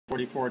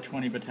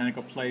4420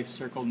 Botanical Place,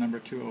 circle number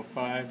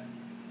 205.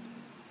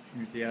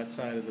 Here's the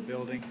outside of the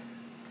building.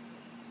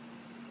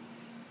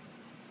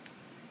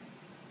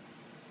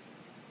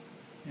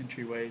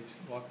 Entryways,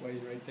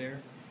 walkways right there.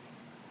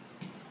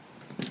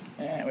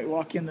 And we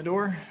walk in the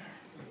door.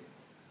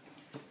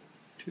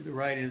 To the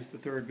right is the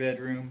third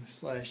bedroom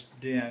slash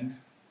den.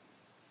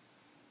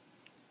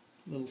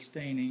 Little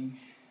staining,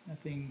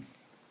 nothing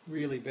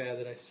really bad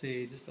that I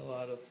see, just a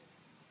lot of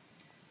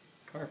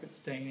carpet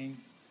staining.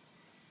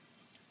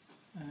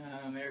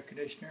 Air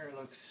conditioner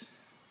looks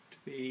to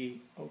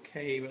be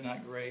okay, but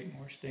not great.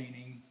 More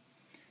staining.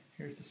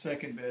 Here's the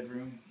second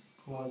bedroom,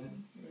 closet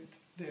right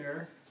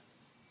there.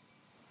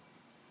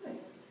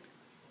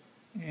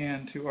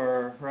 And to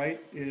our right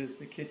is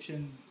the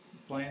kitchen.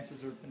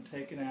 Appliances have been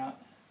taken out.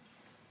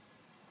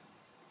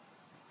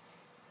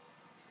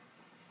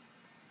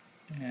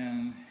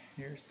 And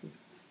here's the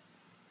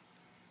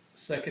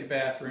second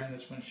bathroom.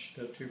 This one,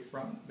 the two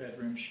front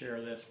bedrooms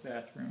share this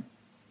bathroom.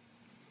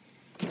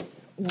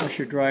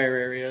 Washer dryer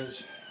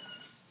areas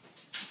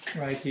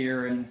right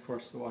here, and of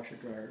course the washer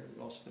dryer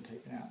has also been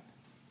taken out.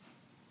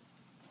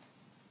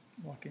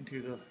 Walk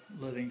into the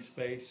living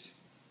space.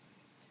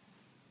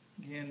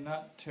 Again,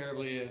 not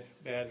terribly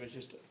bad, but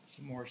just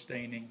some more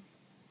staining.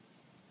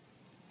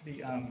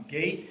 The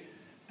gate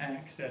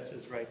access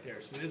is right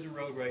there. So there's a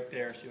road right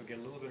there, so you'll get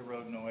a little bit of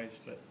road noise,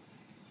 but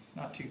it's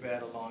not too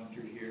bad along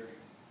through here.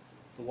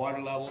 The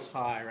water level's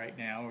high right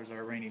now. It's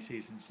our rainy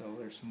season, so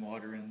there's some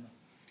water in the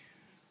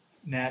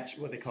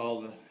what they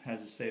call the,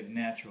 as I say, the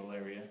natural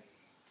area,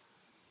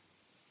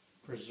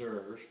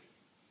 preserve.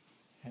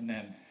 And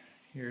then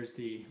here's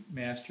the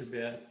master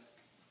bed,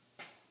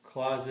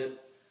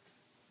 closet,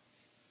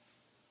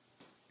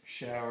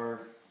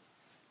 shower,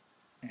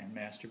 and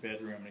master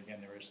bedroom. And again,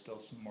 there is still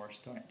some more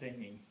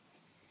staining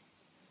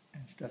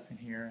and stuff in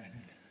here.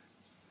 And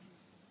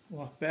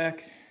walk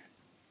back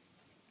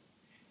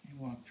and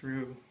walk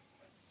through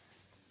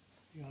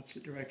the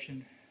opposite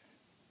direction.